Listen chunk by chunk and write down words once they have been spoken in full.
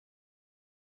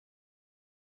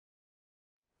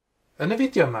Yn y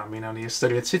fideo yma, mi wnawn ni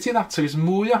ystyried sut i ddatrys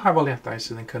mwy o hafaliadau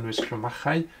sydd yn cynnwys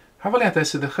cromfachau, hafaliadau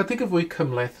sydd ychydig y fwy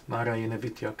cymhleth na rai yn y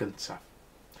fideo gyntaf.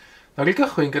 Nawr i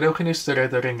gychwyn, gadewch i ni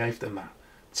ystyried yr enghraifft yma.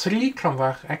 3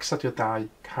 cromfach x adio 2,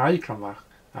 cau cromfach,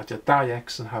 adio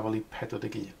 2x yn hafal i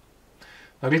 41.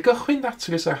 Nawr i gychwyn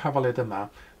ddatrys yr hafaliad yma,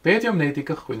 be dwi am wneud i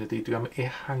gychwyn ydy dwi am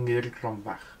ehangu'r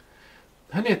cromfach.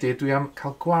 Hynny ydy, dwi am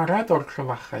cael gwarad o'r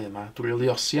cromfachau yma drwy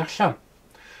luosi allan.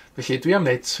 Felly dwi am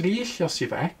wneud 3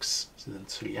 lluosif x, sydd yn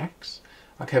 3x,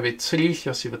 ac hefyd 3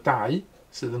 lluosif 2,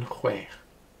 sydd yn 6.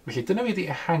 Felly dyna wedi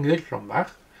ehangu'r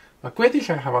cromfach. Mae gweddill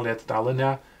yr hafaliad dal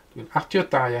yna, dwi'n adio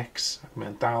 2x, ac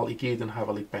mae'n dal i gyd yn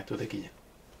hafal i 41.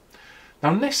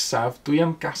 Nawr nesaf, dwi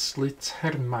am gasglu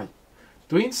termau.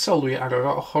 Dwi'n sylwi ar yr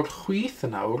ochr chwith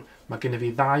yn awr, mae gen i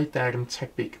fi 2 derm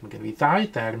tebyg. Mae gen i fi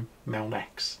 2 derm mewn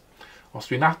x.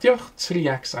 Os dwi'n adio'ch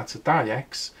 3x at y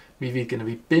 2x, mi fydd gen i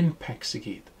fi 5x i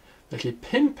gyd. Felly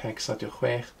 5x adio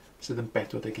 6 sydd yn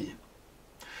 41.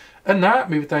 Yna,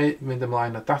 mi fyddai mynd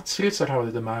ymlaen â datrys yr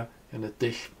hawliad yma yn y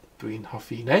dull dwi'n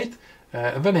hoffi wneud.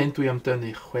 Yn fan hyn, dwi am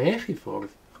dynnu 6 i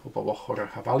ffwrdd o bob ochr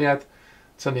yr hafaliad.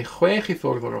 Tynnu 6 i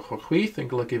ffwrdd o'r ochr chwith yn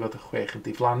golygu fod y 6 yn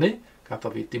diflannu,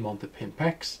 gadael fi dim ond y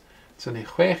 5x. Tynnu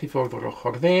 6 i ffwrdd o'r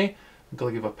ochr dde, yn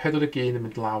golygu fod 41 yn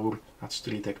mynd lawr at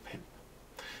 35.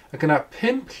 Ac yna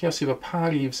 5 lluosif y pa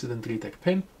rif sydd yn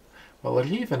 35, wel y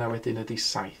rif yna wedyn ydy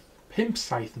 7. 5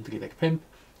 7 yn 35,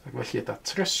 ac felly y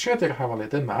datrysiad i'r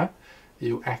hafaliad yma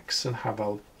yw x yn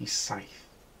hafal i 7.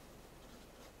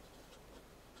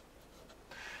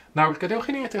 Nawr, gadewch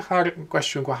i ni edrych ar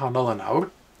gwestiwn gwahanol yn awr.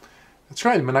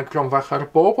 Mae yna cromfach ar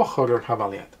bob ochr o'r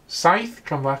hafaliad. 7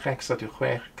 cromfach x adio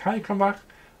 6, cau cromfach,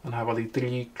 yn hafal i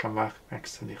 3 cromfach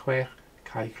x adio 6,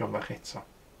 cau cromfach eto.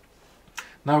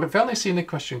 Nawr, fel nes i yn y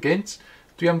cwestiwn gynt,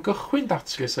 dwi am gychwyn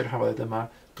datrys yr hafaliad yma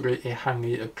drwy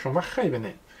ehangu y cromfachau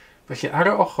fan hyn. Felly ar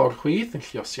y ochr chwith yn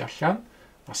lluosi allan,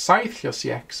 mae 7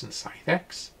 lluosi x yn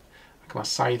 7x, ac mae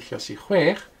 7 lluosi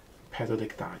 6 yn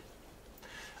 42.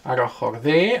 Ar ochr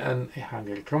dde yn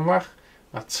ehangu'r cromfach,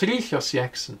 mae 3 lluosi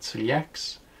x yn 3x,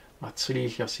 mae 3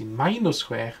 lluosi minus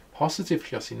 6, positif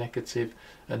lluosi negatif,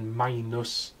 yn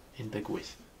minus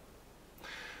 18.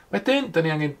 Wedyn, dyn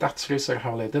ni angen datrys yr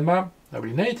hawliad yma. Nawr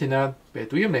i wneud hynna, be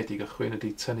dwi am wneud i gychwyn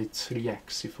ydy tynnu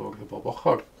 3x i ffwrdd o bob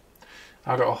ochr.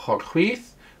 Ar y ochr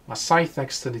chwith, mae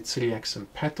 7x tynnu 3x yn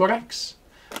 4x.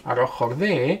 Ar ochr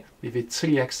dde, mi fydd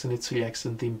 3x tynnu 3x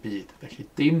yn dim byd. Felly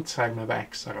dim term of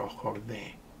x ar ochr dde.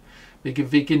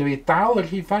 Fi gyn i dal yr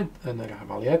rhifau yn yr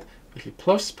hafaliad, felly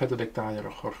plus 42 ar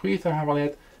ochr chwith yr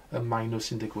hafaliad, yn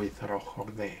minus 18 ar ochr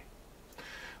dde.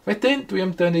 Wedyn, dwi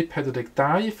am dynnu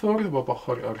 42 i ffwrdd o bob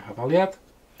ochr o'r hafaliad.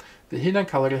 Fydd hynna'n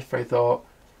cael yr effaith o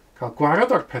cael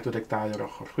gwarad o'r 42 o'r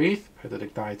ochr chwith,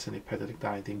 42 tynnu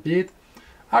 42 dim byd.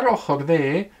 Ar ochr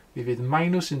dde, mi fydd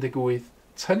minus 18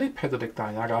 tynnu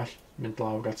 42 arall, mynd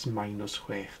lawr at minus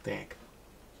 60.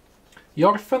 I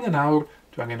orffen yn awr,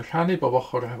 dwi angen rhannu bob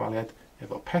ochr o'r hafaliad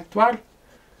efo 4.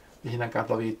 Fydd hynna'n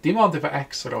gadael fi dim ond efo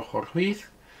x ar ochr chwith,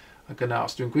 ac yna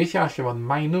os dwi'n gweithio allan fo'n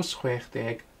minus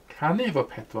 60, rhannu efo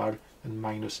 4 yn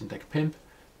minus 15,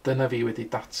 dyna fi wedi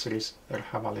datrys yr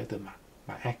hafaliad yma.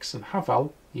 Mae x yn hafal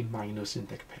i minus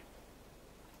 15.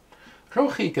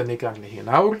 Rhowch chi gynnig arni hi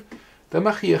nawr.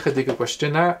 Dyma chi ychydig o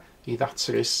gwestiynau i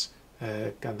ddatrys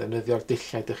gan ddefnyddio'r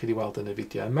dulliau ydych chi wedi weld yn y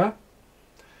fideo yma.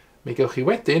 Mi gewch chi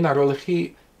wedyn, ar ôl i chi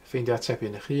ffeindio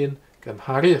atebion eich hun,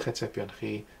 gymharu eich atebion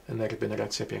chi yn erbyn yr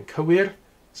atebion cywir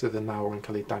sydd yn nawr yn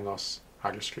cael ei dangos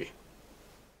ar y sgrin.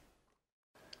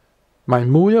 Mae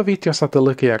mwy o fideos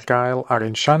adolygu ar gael ar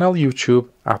ein sianel YouTube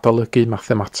Adolygu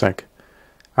Mathemateg.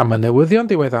 Am y newyddion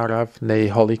diweddaraf neu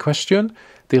holi cwestiwn,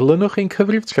 dilynwch ein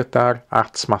cyfrif trydar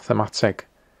 @mathemateg.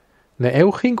 Neu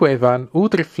ewch i'n gwefan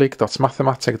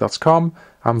www.mathemateg.com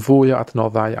am fwy o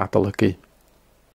adnoddau adolygu.